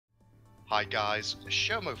Hi guys,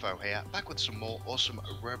 Showmofo here, back with some more awesome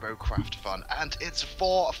Robocraft fun, and it's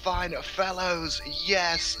four fine fellows,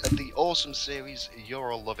 yes, the awesome series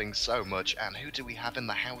you're all loving so much. And who do we have in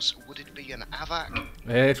the house? Would it be an Avak?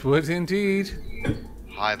 It would indeed.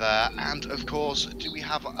 Hi there, and of course, do we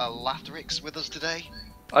have a Lathrix with us today?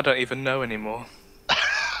 I don't even know anymore.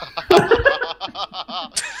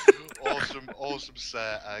 Awesome,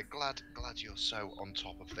 sir. Glad you're so on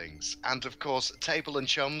top of things. And of course, Table and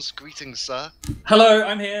Chums, greetings, sir. Hello,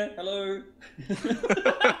 I'm here. Hello.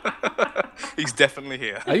 He's definitely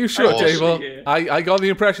here. Are you sure, Awesome. Table? I got the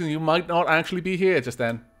impression you might not actually be here just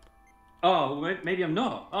then. Oh, well, maybe I'm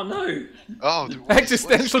not. Oh no. Oh,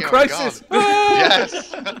 Existential crisis.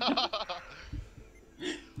 Yes. Am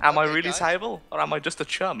I Okay, really guys. Table, or am I just a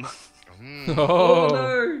chum? Oh.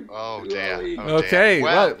 No. Oh dear. Why? Oh, dear. Okay.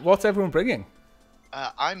 Well, Well, what's everyone bringing?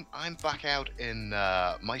 I'm back out in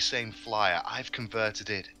my same flyer. I've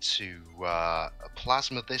converted it to a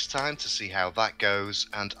plasma this time to see how that goes,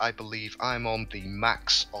 and I believe I'm on the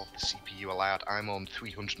max of the CPU allowed. I'm on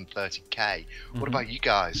 330k. What about you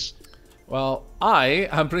guys? Well, I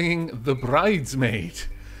am bringing the Bridesmaid,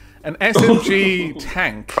 an SMG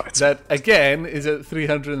tank that, again, is at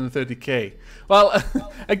 330k. Well,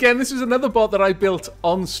 again, this was another bot that I built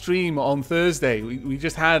on stream on Thursday. We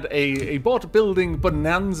just had a bot building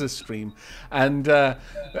bonanza stream, and at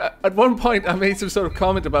one point I made some sort of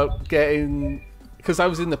comment about getting, because I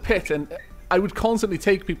was in the pit and I would constantly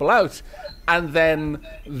take people out, and then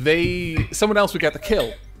someone else would get the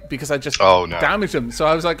kill because I just damaged them. So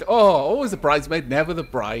I was like, oh, always the bridesmaid, never the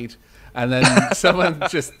bride. And then someone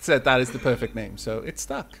just said that is the perfect name, so it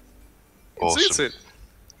stuck. Awesome.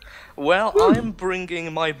 Well, I'm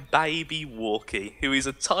bringing my baby Walkie, who is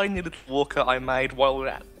a tiny little walker I made while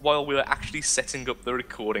we were actually setting up the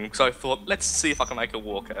recording. So I thought, let's see if I can make a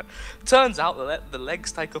walker. Turns out that the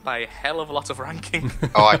legs take up a hell of a lot of ranking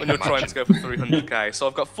when you're trying to go for 300k. So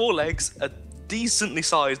I've got 4 legs, a decently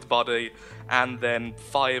sized body, and then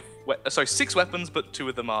 6 weapons, but 2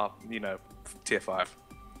 of them are, tier 5.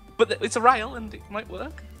 But it's a rail, and it might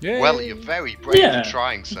work. Yeah. Well, you're very brave in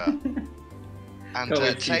trying, sir. And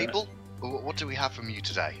Table, what do we have from you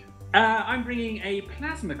today? I'm bringing a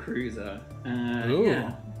plasma cruiser.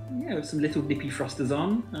 Yeah, with some little nippy frosters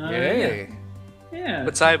on. Yeah.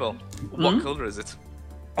 But Table, what colour is it?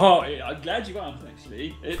 Oh, I'm glad you asked.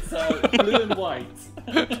 Actually, it's blue and white.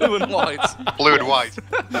 Blue and white. Blue and white.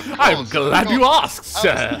 I'm glad you asked,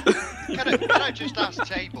 sir. Can I just ask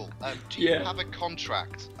Table, do you Yeah. have a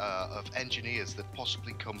contract of engineers that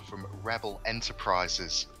possibly come from Rebel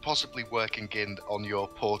Enterprises, possibly working on your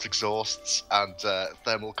port exhausts and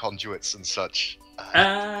thermal conduits and such?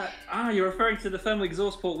 You're referring to the thermal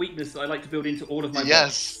exhaust port weakness that I like to build into all of my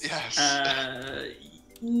Yes, bots. yes.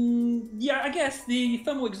 Yeah, I guess the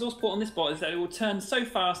thermal exhaust port on this bot is that it will turn so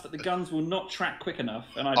fast that the guns will not track quick enough,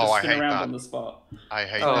 and I just spin around on the spot. I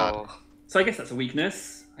hate that. So I guess that's a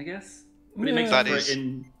weakness, I guess. But it makes up for it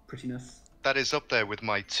in prettiness. That is up there with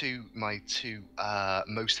my two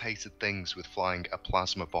most hated things with flying a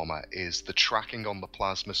plasma bomber is the tracking on the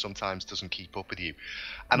plasma sometimes doesn't keep up with you.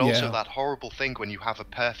 And also that horrible thing when you have a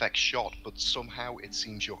perfect shot, but somehow it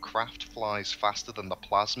seems your craft flies faster than the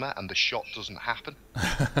plasma and the shot doesn't happen.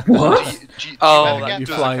 What? Do you ever get You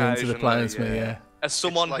that? fly into the plasma, yeah. As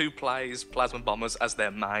someone who plays plasma bombers as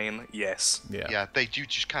their main, yes. Yeah, they do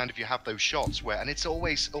just kind of, you have those shots where, and it's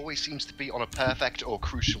always seems to be on a perfect or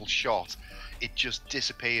crucial shot, it just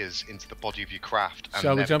disappears into the body of your craft and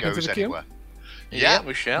Shall we never jump goes into the queue? anywhere. Yeah,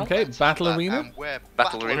 we shall. Okay, Battle Arena. And we're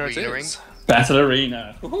Battle Arena it is. Battle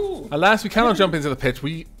Arena. Woohoo. Alas, we cannot jump into the pit.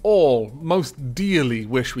 We all most dearly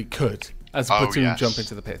wish we could, as a platoon, jump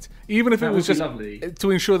into the pit. Even if it was just lovely.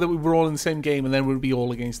 to ensure that we were all in the same game and then we'd be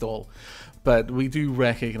all against all. But we do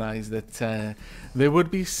recognise that there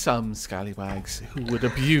would be some scallywags who would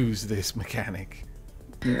abuse this mechanic.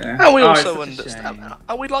 Yeah. And we it's also such a understand, shame.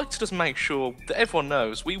 and we'd like to just make sure that everyone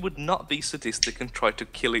knows we would not be sadistic and try to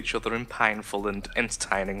kill each other in painful and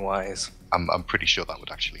entertaining ways. I'm pretty sure that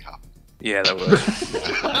would actually happen. Yeah, that would.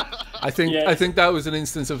 I think that was an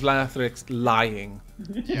instance of Lathrix lying.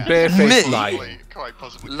 Yeah. Barefaced lying. Quite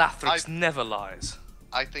possibly. Lathrix never lies.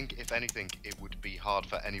 I think, if anything, it would be hard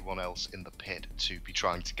for anyone else in the pit to be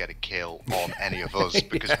trying to get a kill on any of us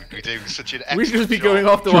because we'd be doing such an We'd excellent just be job going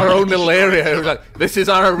off to our own little area. It was like, this is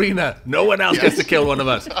our arena. No one else gets to kill one of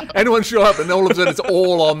us. Anyone show up and all of a sudden it's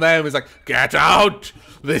all on them. It's like, get out.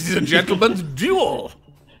 This is a gentleman's duel.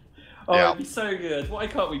 Oh, Yeah. it'd be so good. Why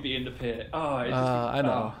can't we be in the pit? Oh, it's just I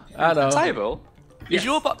know. I know. Table? Yes. Is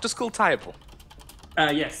your bot just called Table?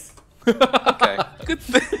 Yes. Okay. Good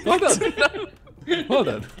thing. Well done. Well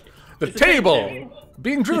done. The table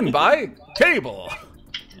Being driven by Table.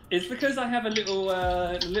 It's because I have a little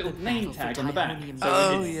name tag on the back.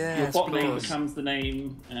 Oh, your bot name becomes the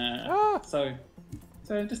name. So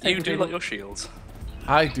just take You do like your shields.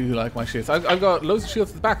 I do like my shields. I've got loads of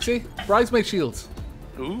shields at the back, see? Bridesmaid shields.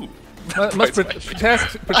 Ooh. Must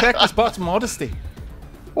protect this bot's modesty.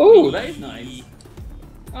 Oh, that is nice.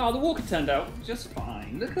 Oh, the walker turned out just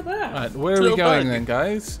fine. Look at that. Right, where are we going then,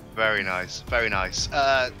 guys? Very nice, very nice.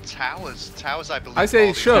 Towers, I believe. I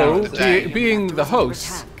say show, being the Attack.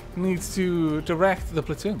 host, needs to direct the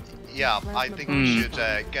platoon. Yeah, I think we should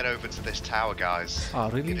get over to this tower, guys. Oh,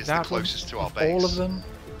 really? It is That the closest to our one? base. All of them?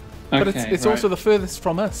 But it's also the furthest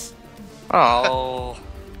from us. Oh,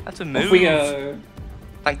 that's a move. Off we go.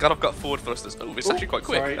 Thank God I've got forward thrusters. Oh, it's actually quite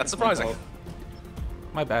quick. Sorry, That's surprising.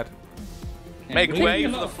 My bad. Make really? way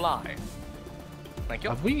for the fly. Thank you.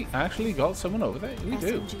 Have we actually got someone over there? We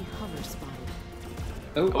do.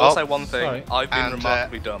 I will say one thing. sorry. I've been And,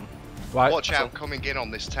 remarkably dumb. Right. Watch out, coming in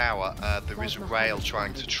on this tower, there is a rail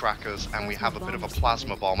trying to track us, and we have a bit of a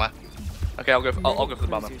plasma bomber. Okay, I'll go for the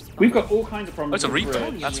bomber. We've got all kinds of Oh, problems. it's a with reaper.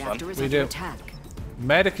 bridge. That's fun. We do.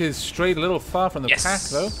 Medic is strayed a little far from the pack,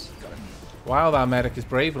 though. Wow, that medic is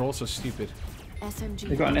brave but also stupid.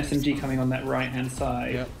 They've got an SMG coming on that right-hand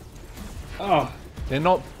side. Yep. Oh, They're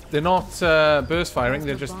not burst firing.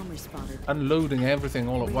 They're just unloading everything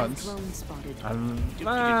all at once. And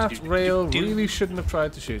that rail really shouldn't have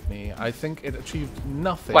tried to shoot me. I think it achieved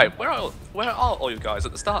nothing. Wait, where are all you guys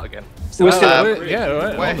at the start again? we're still at the We're- bridge. yeah,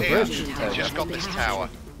 right, We're on the here. bridge. We just got this tower,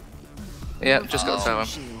 Yeah, just got a tower.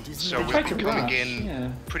 so we'll Tried be to coming rush, in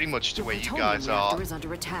yeah. pretty much to where you guys are. If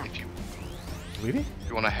Really?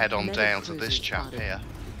 you want to head on down to this chap here.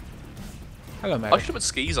 Hello, I medic. should have put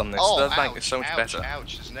skis on this. Oh, That bank ouch, is so much ouch, better.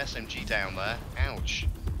 ouch! There's an SMG down there. Ouch.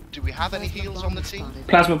 Do we have any heals on the team?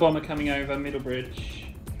 Plasma bomber coming over, middle bridge.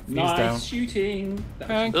 Nice down. shooting.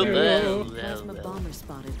 Thank Oh, you. no.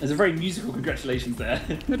 There's a very musical congratulations there.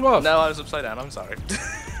 It was. No, I was upside down. I'm sorry.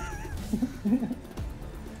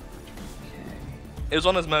 It was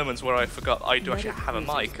one of those moments where I forgot I do actually have a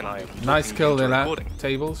mic and I am Nice talking kill into there, recording. lad.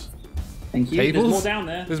 Tables. Thank you. Tables? There's more down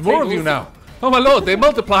there. There's more of you Tables. now. Oh my lord, they're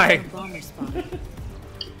multiplying.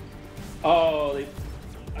 Oh,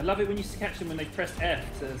 I love it when you catch them when they press F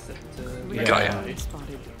to Yeah. Got ya.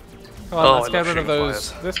 Come on, Oh, let's I get love rid of shooting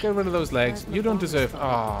those. fires. Let's get rid of those legs. You don't deserve.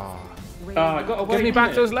 Ah, Oh, I got away. give me back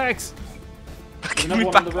with those it. legs. There's Give me another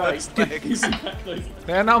one on back the right. those legs. Give me back those-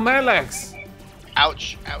 They are now my legs.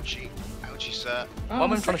 Ouch! Ouchie! Ouchie, sir! Oh, Why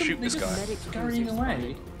am I the trying to second- shoot this they're guy? just scurrying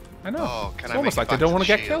away. I know. Oh, can It's I almost make like it they back don't to want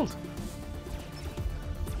the to get shield? killed.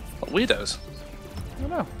 What weirdos. I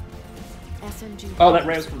know. Oh, that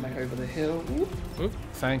rail's coming back over the hill. Ooh. Oop,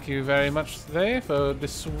 thank you very much there for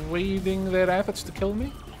dissuading their efforts to kill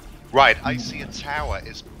me. Right, I see a tower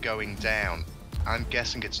is going down. I'm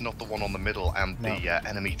guessing it's not the one on the middle, and No. the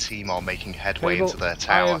enemy team are making headway Table, into their I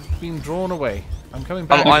tower. have been drawn away. I'm coming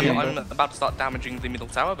back. I'm again, about to start damaging the middle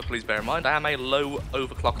tower, but please bear in mind I am a low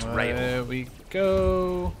overclocked but rail. there we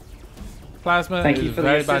go. Plasma Thank is you a for the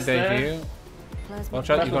very bad assist day there. for you. Watch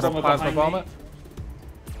out, you got a Plasma bomber plasma behind bomber. me.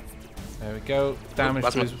 There we go. Damage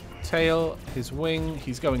to plasma. his tail, his wing.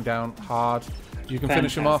 He's going down hard. You can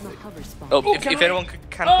finish him off Oh, if anyone could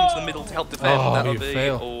camp into the middle to help defend, Oh, that would you be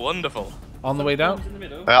fail. wonderful. on the way down. In the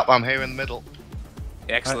middle. Yep, I'm here in the middle.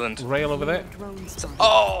 Excellent. Rail over there.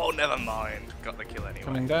 Oh, never mind. Got the kill anyway.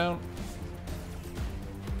 Coming down.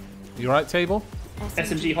 You right, Table?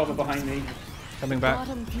 SMG hover behind me. Coming back.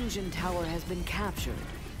 Bottom fusion tower has been captured.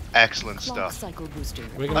 Excellent Clock stuff. cycle booster.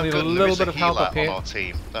 We're Oh, gonna need good, a and there little is bit of help healer up here. on our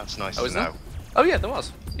team. That's nice Oh, to is know. there? Oh yeah, there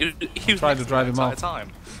was. He was Tried to next drive the him entire off.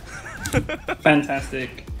 time.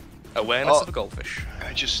 Fantastic. Awareness Oh. of a goldfish. Can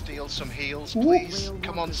I just steal some heals, please?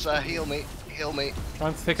 Come on, sir, heal me. Heal me.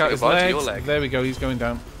 Trying to take Say out his goodbye to your legs. leg. There we go. He's going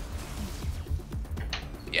down.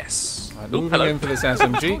 Yes. Right, Ooh, moving hello. in for this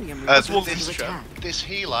SMG. Let's walk into the show. This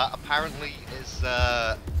healer apparently is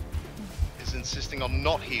insisting on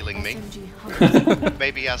not healing me.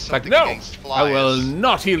 Maybe he has Like, something no! against I flyers. will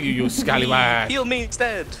not heal you, you scallywag. Heal me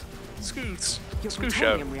instead. Scoots. Your Screw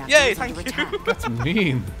show. plutonium reactor Yay, is thank under you. attack. That's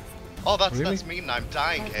mean. Oh, that's Really? mean. I'm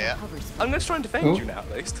dying here. I'm going to try and defend you now,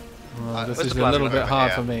 at least. Well, this where's is the a little plasma bit over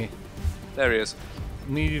hard here? for me. There he is.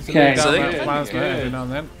 Need you to Okay, lay down so that good. plasma every Good. now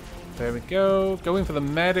and then. There we go. Going for the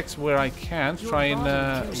medics where I can. Try and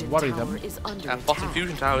worry them. Bottom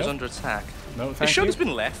fusion tower is Yep. under attack. No, The thank shot you. has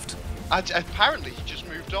been left. Apparently, he just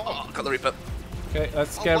moved on. Oh, got the Reaper. Okay,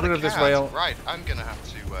 let's Oh, get what rid a of this cat. rail. Right, I'm gonna have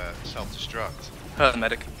to self-destruct. Her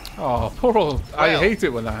medic. Oh, poor old. I Well. hate it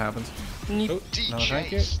when that happens.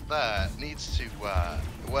 DJ there needs to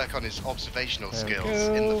work on his observational skills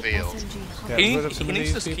in the field. He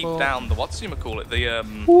needs to keep down the whatchamacallit, the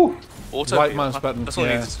auto right mouse button. That's all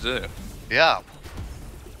he needs to do. Yeah.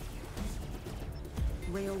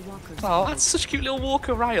 Oh, that's such a cute little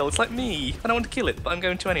walker rail. It's like me. I don't want to kill it, but I'm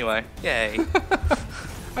going to anyway. Yay.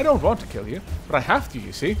 I don't want to kill you, but I have to,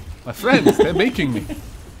 you see. My friends, they're making me.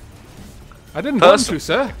 I didn't want to,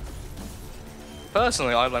 sir.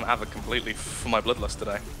 Personally, I blame Ava completely for my bloodlust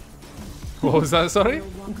today. What was that, sorry?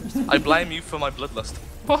 I blame you for my bloodlust.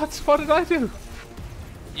 What? What did I do?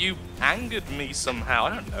 You angered me somehow,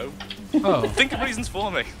 I don't know. Oh. Think of reasons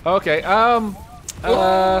for me. Okay, oh,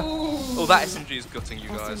 that SMG is gutting you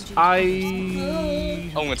guys.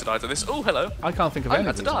 I'm going to die to this. Oh, hello. I can't think of I'm any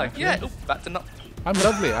about to die. Yeah, oh, that did not... I'm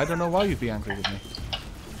lovely. I don't know why you'd be angry with me.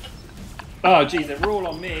 Oh, jeez, they're all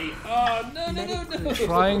on me. Oh, no.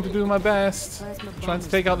 Trying to do my best. Trying to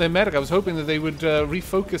take out their medic. I was hoping that they would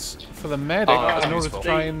refocus for the medic in order to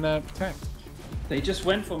try and protect. They just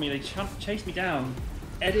went for me. They chased me down.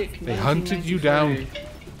 Edic. They hunted you down.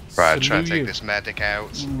 Right, trying to take this medic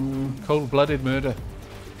out. Cold-blooded murder.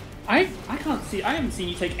 I can't see. I haven't seen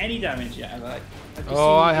you take any damage yet, have I?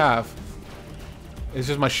 Oh, I have. It's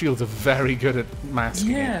just my shields are very good at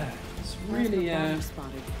masking. Yeah, it's really,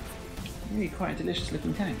 really quite a delicious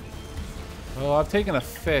looking tank. Oh, I've taken a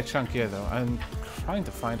fair chunk here, though. I'm trying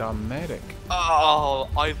to find our medic. Oh,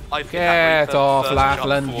 I've get off,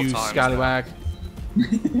 Lapland, you scallywag.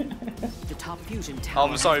 The top fusion tower.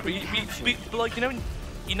 I'm sorry, but like you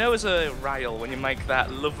know, as a rail, when you make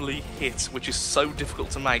that lovely hit, which is so difficult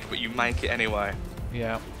to make, but you make it anyway.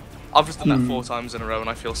 Yeah. I've just done that 4 times in a row, and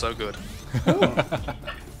I feel so good.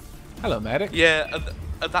 Hello, medic. Yeah,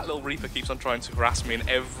 that little Reaper keeps on trying to harass me, and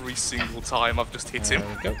every single time I've just hit him.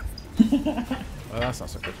 There we go. Well, that's not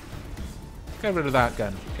so good. Get rid of that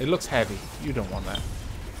gun. It looks heavy. You don't want that.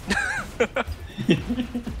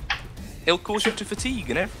 It'll cause you to fatigue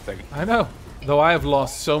and everything. I know. Though I have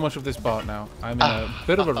lost so much of this part now. I'm in a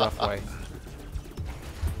bit of a rough way.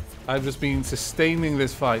 I've just been sustaining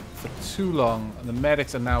this fight for too long, and the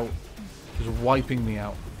medics are now just wiping me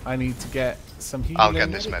out. I need to get some healing. I'll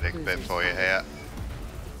get this medic bit for you here.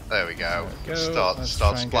 There we go. Start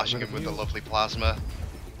splashing him with the lovely plasma.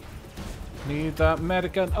 Need that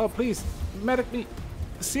medic gun. Oh, please. Medic me.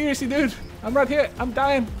 Seriously, dude. I'm right here. I'm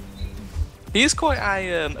dying. He is quite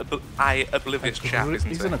a oblivious chap, isn't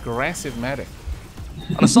he? He's an aggressive medic.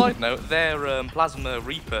 On a side note, their Plasma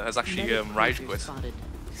Reaper has actually rage quit.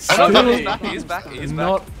 Oh, no, he is back. He is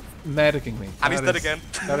not medicing me. And he's dead again.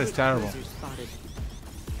 That is terrible.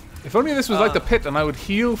 If only this was like the pit and I would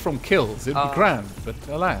heal from kills, it'd be grand, but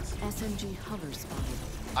alas. SMG hover spotted.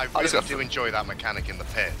 I really do enjoy that mechanic in the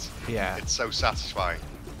pit. Yeah. It's so satisfying.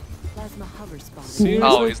 Plasma hover spotted. Seriously?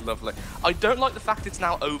 Oh, it's lovely. I don't like the fact it's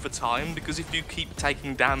now overtime, because if you keep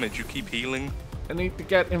taking damage, you keep healing. I need to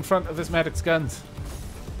get in front of this medic's guns.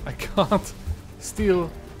 I can't steal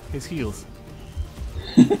his heals.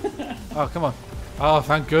 Oh, come on. Oh,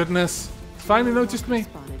 thank goodness. Finally noticed me.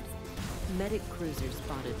 Spotted. Medic cruiser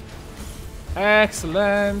spotted.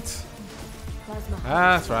 Excellent. Plasma hover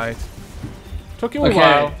That's spotted. right. Took you a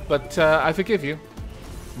while, but I forgive you.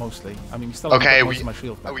 Mostly. I mean, you still have most of my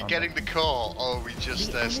shield back are we on, getting the core, or are we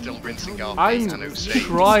just still rinsing off I'm NOC?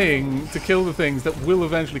 trying to kill the things that will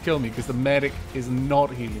eventually kill me because the medic is not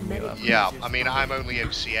healing me enough. Yeah, I mean, I'm only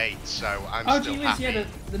OC8, so I'm still happy. Yeah,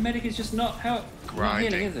 the medic is just not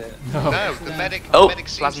grinding. healing, is it? No, the medic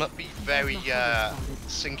seems plasma. to be very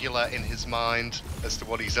singular in his mind as to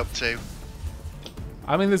what he's up to.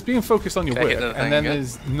 I mean, there's being focused on your Okay, work, and then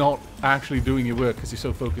there's not actually doing your work because you're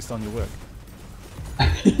so focused on your work.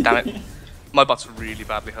 Damn it. My butt's really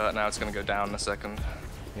badly hurt now. It's going to go down in a second.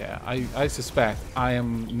 Yeah, I suspect I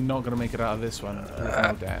am not going to make it out of this one with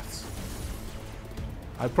no deaths.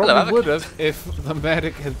 I probably would have if the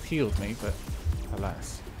medic had healed me, but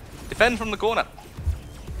alas. Defend from the corner.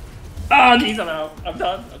 Ah, jeez, I'm out. I'm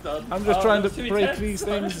done. I'm just trying to break these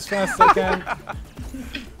things as fast as I can.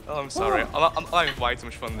 Oh, I'm sorry. I'm having way too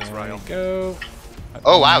much fun in this rail. Go.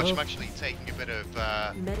 Oh, ouch, I'm actually taking a bit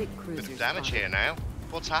of Medic damage here now.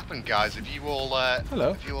 What's happened, guys? Have you all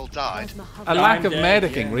Hello. Have you all died? A lack of dead,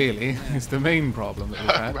 medicing, really, is the main problem that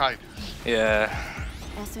we've had. Right. Yeah.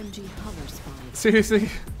 SMG hover spotted. Seriously,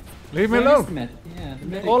 leave me Where's alone. the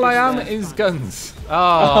medic All I am there. is guns.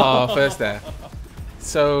 Oh, first there.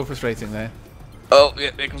 So frustrating there. Oh,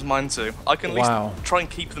 yeah, here comes mine too. I can at Wow. least try and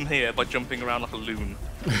keep them here by jumping around like a loon.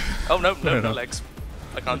 Oh, no legs.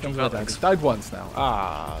 I can't jump without legs. Died once now.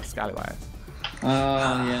 Ah, scallywag. Oh,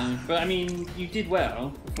 yeah. But, I mean, you did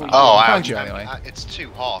well. Oh, Thank ouch. you anyway. It's too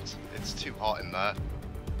hot. It's too hot in there.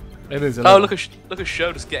 It is a Oh, little. look at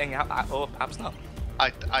Show just getting out. Oh, perhaps not.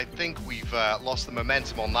 I think we've lost the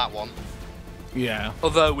momentum on that one. Yeah.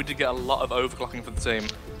 Although we did get a lot of overclocking for the team.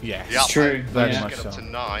 Yes. Yeah, true. Very let's much get up so. to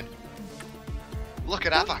 9. Look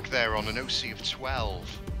at Avak there on an OC of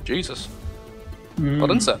 12. Jesus. Well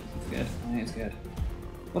done, sir. Good. I think it's good.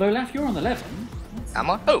 Although, Laff, you're on 11. Am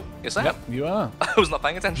I? Oh, yes I am. Yep, you are. I was not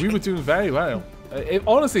paying attention. We were doing very well.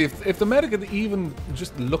 Honestly, if the medic had even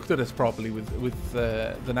just looked at us properly with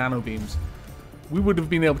the nano beams, we would have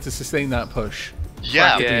been able to sustain that push. Yeah.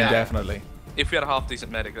 Practically Yeah. indefinitely. If we had a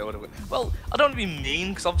half-decent medic, that would have... Well, I don't want to be mean,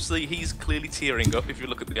 because obviously he's clearly tearing up if you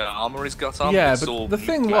look at the armor he's got on. Yeah, It's but all the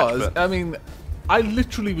thing mismatched, was, but- I mean, I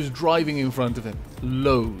literally was driving in front of him,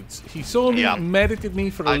 loads. He saw me, Yeah. mediced me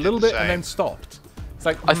for I a did little the bit, and same. then stopped. It's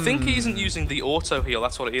like, I think he isn't using the auto heal,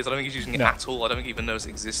 that's what it is. I don't think he's using it No. at all. I don't think he even knows it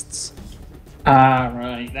exists. Ah,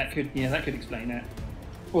 right. That could explain it.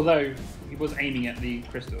 Although he was aiming at the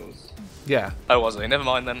crystals. yeah, Oh, was he? Never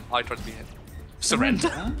mind then. I tried to be hit. Surrender.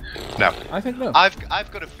 No. I think no.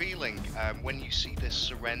 I've got a feeling when you see this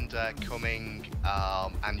surrender coming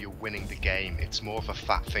and you're winning the game, it's more of a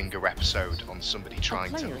fat finger episode on somebody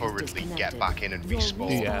trying to player has hurriedly get disconnected. back in and Your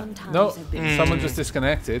respawn. Yeah. Respawn times No, have been someone just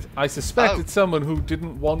disconnected. I suspect Oh. it's someone who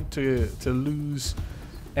didn't want to lose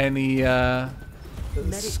any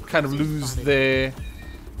kind of lose their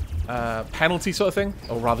penalty sort of thing,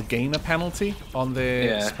 or rather gain a penalty on their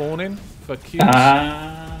Yeah. spawning for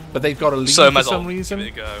Qs. But they've got to leave So for might as some well reason. give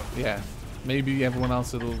it a go. Yeah, maybe everyone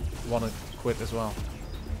else will want to quit as well.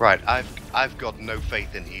 Right, I've got no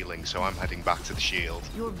faith in healing, so I'm heading back to the shield.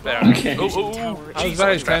 Your Fair bottom enough. engine Oh, tower I was is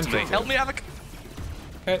very under tempted. attack. Help me, Avak.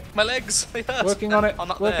 Okay, My legs. They hurt. working on it. I'm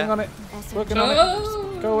not Working there. on it. Working on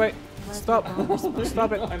it. Go away. Stop.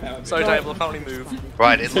 Stop it. Sorry, Dave, I can't really move.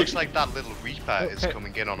 Right, it looks like that little Reaper is Okay.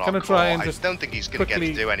 coming in on our Gonna core. try and I just don't think he's going to get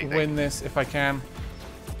quickly to do anything. win this if I can.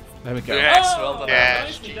 There we go. Yes, well done.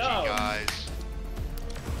 Yes, Nicely GG done. guys.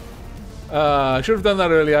 I should have done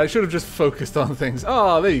that earlier. I should have just focused on things.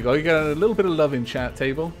 Oh, there you go. You get a little bit of love in chat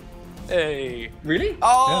table. Hey. Really?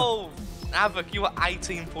 Oh, Avak, you were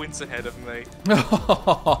 18 points ahead of me.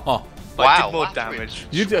 But I Wow, did more that's damage.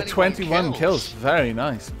 You did 21 kills. Very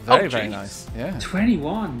nice. Very, very jeez. nice. Yeah.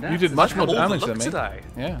 21. You did much more All the damage luck than me. today.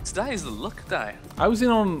 Yeah. Today is the luck day. I was in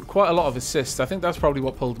on quite a lot of assists. I think that's probably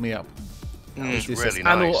what pulled me up. It's The really assists.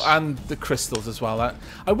 nice. And the crystals as well.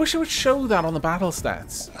 I wish it would show that on the battle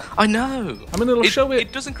stats. I know. I mean, it'll show it.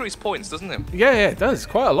 It does increase points, doesn't it? Yeah, it does.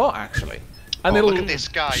 Quite a lot, actually. And Oh, it'll look at this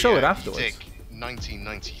guy, show it afterwards. Dick,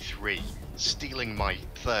 1993, stealing my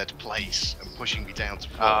 3rd place and pushing me down to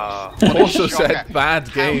 4th. Ah. What a Also shocker. said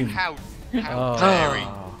bad game. How Oh. dare he?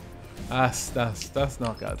 That's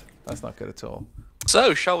not good. That's not good at all.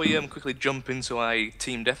 So, shall we quickly jump into a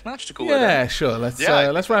team deathmatch to call it Yeah, in? sure. Let's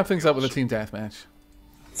Yeah, let's wrap things up with a team deathmatch.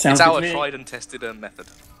 Sounds It's good our to me. tried and tested method.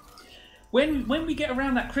 When we get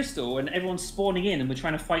around that crystal and everyone's spawning in and we're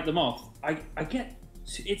trying to fight them off, I get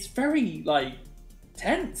it's very like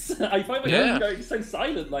tense. I find myself Yeah. going so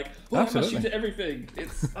silent, like oh, I must Absolutely. shoot at everything.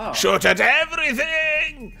 It's Shoot at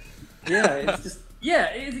everything! yeah, it's just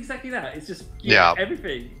it is exactly that. It's just Yeah.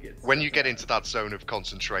 everything. It's, When you get into that zone of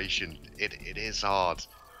concentration, it is hard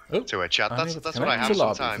Oh, to a chat. I That's think it's what I connected have to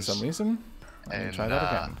lobby sometimes. for some reason. I'm gonna And, try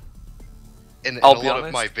that again. In a I'll be lot of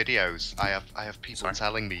honest. my videos, I have people Sorry.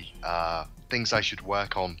 telling me things I should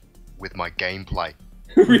work on with my gameplay,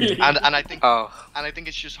 really. and I think Oh, and I think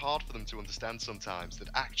it's just hard for them to understand sometimes that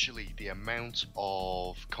actually the amount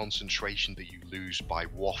of concentration that you lose by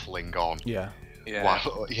waffling on Yeah. yeah.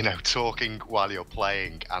 while talking while you're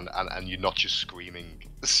playing and you're not just screaming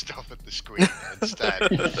stuff at the screen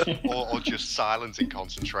instead or just silencing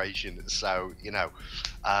concentration. So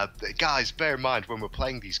guys, bear in mind when we're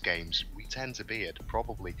playing these games we tend to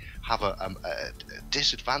probably have a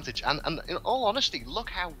disadvantage, and in all honesty, look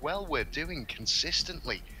how well we're doing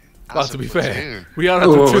consistently. Well, as to a be fair, platoon. we are a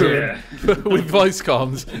Oh, platoon with voice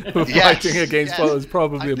comms. We're Yes, fighting against yes. what is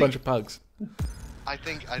probably I a think- bunch of pugs. I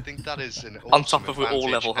think that is an On awesome top of it all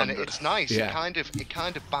advantage, level and 100. it's nice. Yeah. It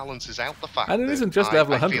kind of balances out the fact And it that isn't just I,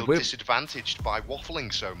 level I 100, feel we're- disadvantaged by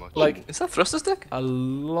waffling so much. Like Is that thruster stick? a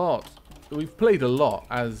lot. We've played a lot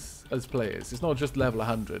as players. It's not just level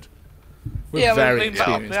 100. We're very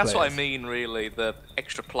experienced that's what I players. mean, really. The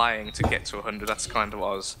extra playing to get to 100. That's kind of what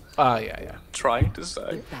I was Ah, yeah. trying to The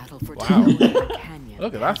say. battle for Wow. Team Canyon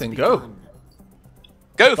Look at that has thing go. begun.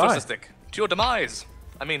 Go, Bye. thruster stick. To your demise.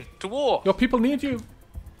 I mean, to war. Your people need you.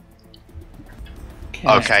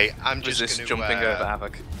 Okay, I'm just Resist going jumping to over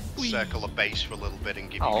Havoc. circle a base for a little bit and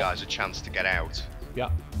give Oh. you guys a chance to get out. Yeah.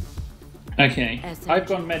 Okay, SMG I've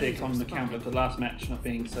gone medic on the cruiser count of the last match not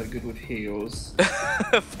being so good with heals.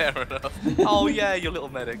 Fair enough. Oh yeah, your little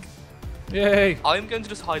medic. Yay! I'm going to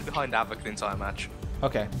just hide behind Avok the entire match.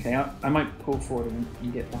 Okay. Okay, I might pull forward and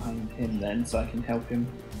you get behind him then, so I can help him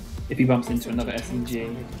if he bumps into another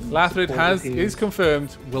SMG. Lathrid is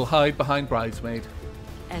confirmed. Will hide behind Bridesmaid.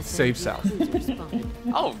 Save self.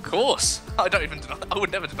 Oh, of course. I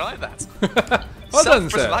would never deny that. Well done,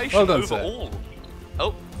 sir. Self-preservation Well done, over sir. all.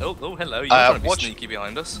 Oh, hello. You're trying to be watch- sneaky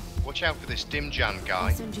behind us. Watch out for this Dimjan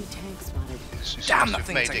guy. SMG tank spotted. Who's Damn, that have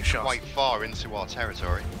thing made takes it shots. quite far into our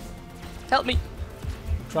territory. Help me.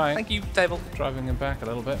 Trying. Thank you, Table. Driving him back a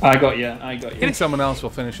little bit. I got you. I think someone else will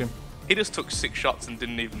finish him. He just took 6 shots and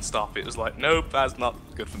didn't even stop. It was like, nope, that's not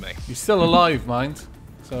good for me. He's still alive, mind.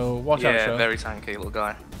 So watch out, Yeah, Show. very tanky little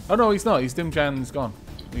guy. Oh no, he's not. He's Dimjan's gone.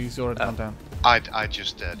 He's already gone down. I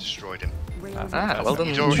just destroyed him. Well done.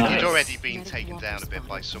 He'd Nice. already been taken down a bit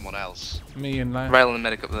by someone else. Me and Lath. Rail and the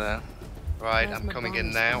medic up there. Right, I'm coming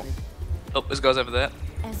in now. Oh, this guy's over there.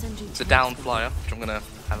 SMG It's a down flyer, which I'm going to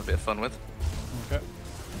have a bit of fun with. Okay.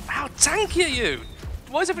 How tanky are you?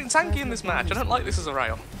 Why is everything tanky in this match? I don't like this as a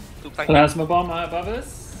rail. Oh, thank you. Plasma bomber above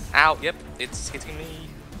us. Ow, yep, it's hitting me.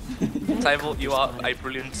 Table, you are a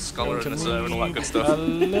brilliant scholar in this and all that good A stuff.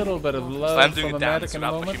 little bit of love I'm doing from a a dance medic in a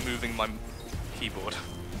without moment. actually moving my keyboard.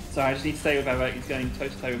 Sorry, I just need to stay with Avak. He's going toe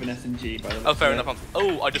to toe with an SMG by the looks Oh, fair of it. enough.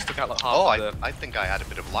 Oh, I just took out like half Oh, of the... I think I had a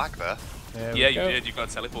bit of lag there. There Yeah, we you go. did. You got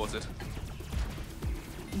teleported.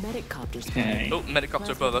 medic copter spotted. Okay. Oh,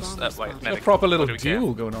 medicopter above us. Wait, A medic. proper little What do we care?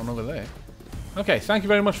 duel going on over there. Okay, thank you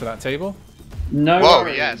very much for that, Table. No Whoa,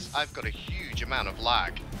 worries. yes, I've got a huge amount of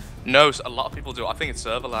lag. No, a lot of people do. I think it's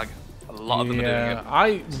server lag. A lot of them are doing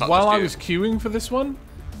it. while just I you. was queuing for this one,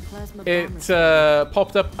 Plasma it bomber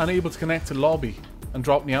popped up unable to connect to lobby and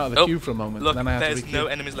dropped me out of the Oh, queue for a moment. Look, and then I had there's to no re-queue.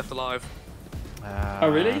 enemies left alive. Oh,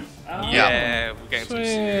 really? Oh. Yeah, we're getting some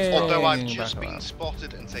serious. Sweet. Although I've Back just been around.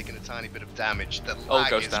 spotted and taken a tiny bit of damage, the Oh, lag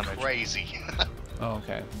ghost is damage. crazy. Oh,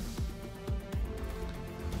 okay.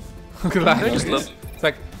 Look at that. I just love- It's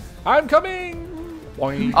like, I'm coming!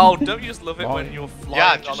 Boing. Oh, don't you just love it Why? when you're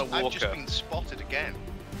flying yeah, on a I've just walker? been spotted again.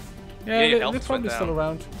 Yeah, your they're health probably went still down.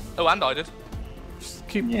 around. Oh, and I did. Just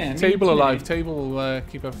keep Yeah, me Table too. alive. Table will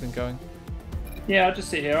keep everything going. Yeah, I'll just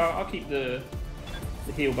sit here. I'll keep the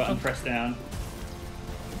heal button pressed down.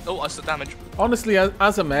 Oh, I took damage. Honestly,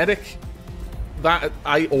 as a medic, that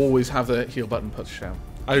I always have the heal button pushed down.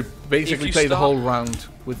 I basically you play the start- whole round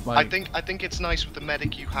with my. I think it's nice with the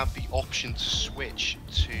medic you have the option to switch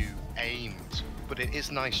to aimed, but it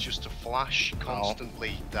is nice just to flash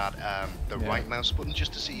constantly that the Yeah. right mouse button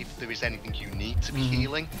just to see if there is anything you need to be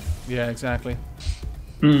healing. Yeah, exactly.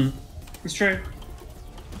 Hmm. It's true.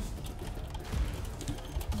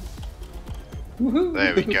 Woohoo!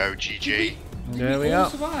 There we go, GG. There we all are.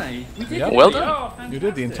 survived. We did Yep. it. Well done. Oh, You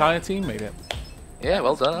did. The fantastic. entire team made it. Yeah,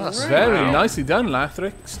 well done, us. Very Wow. nicely done,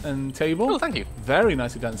 Lathrix and Table. Oh, thank you. Very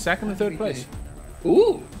nicely done. Second and third place.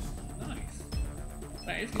 Ooh. Nice.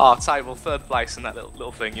 That is good. Oh, Table, third place in that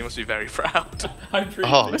little thing. You must be very proud. I'm pretty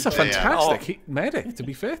Oh, pleased. That's a Yeah. fantastic medic, to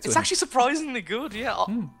be fair to It's him. actually surprisingly good, yeah.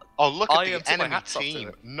 Oh, look I at took the my enemy hats off to team.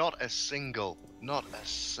 it. Not a single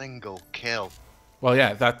kill. Well,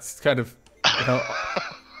 yeah, that's kind of. You know,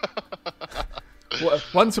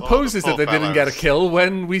 one supposes poor that they didn't get a fellows. kill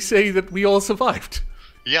when we say that we all survived.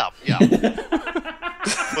 Yeah.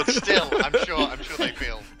 But still, I'm sure they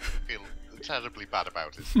feel terribly bad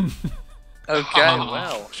about it. Okay,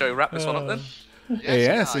 well, shall we wrap this one up then?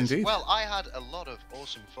 Yes, guys. indeed. Well, I had a lot of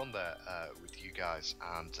awesome fun there with you guys,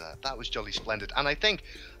 and that was jolly splendid. And I think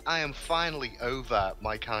I am finally over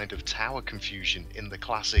my kind of tower confusion in the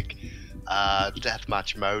classic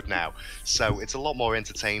deathmatch mode now. So it's a lot more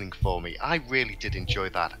entertaining for me. I really did enjoy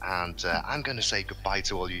that, and I'm going to say goodbye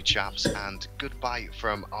to all you chaps, and goodbye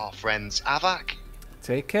from our friends Avak,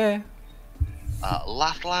 Take care.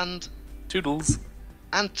 Lathland, Toodles.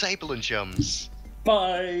 and Table and Chums.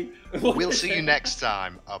 Bye. We'll see you next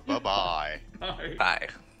time. Bye-bye. Bye. Bye.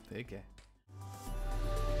 Take care.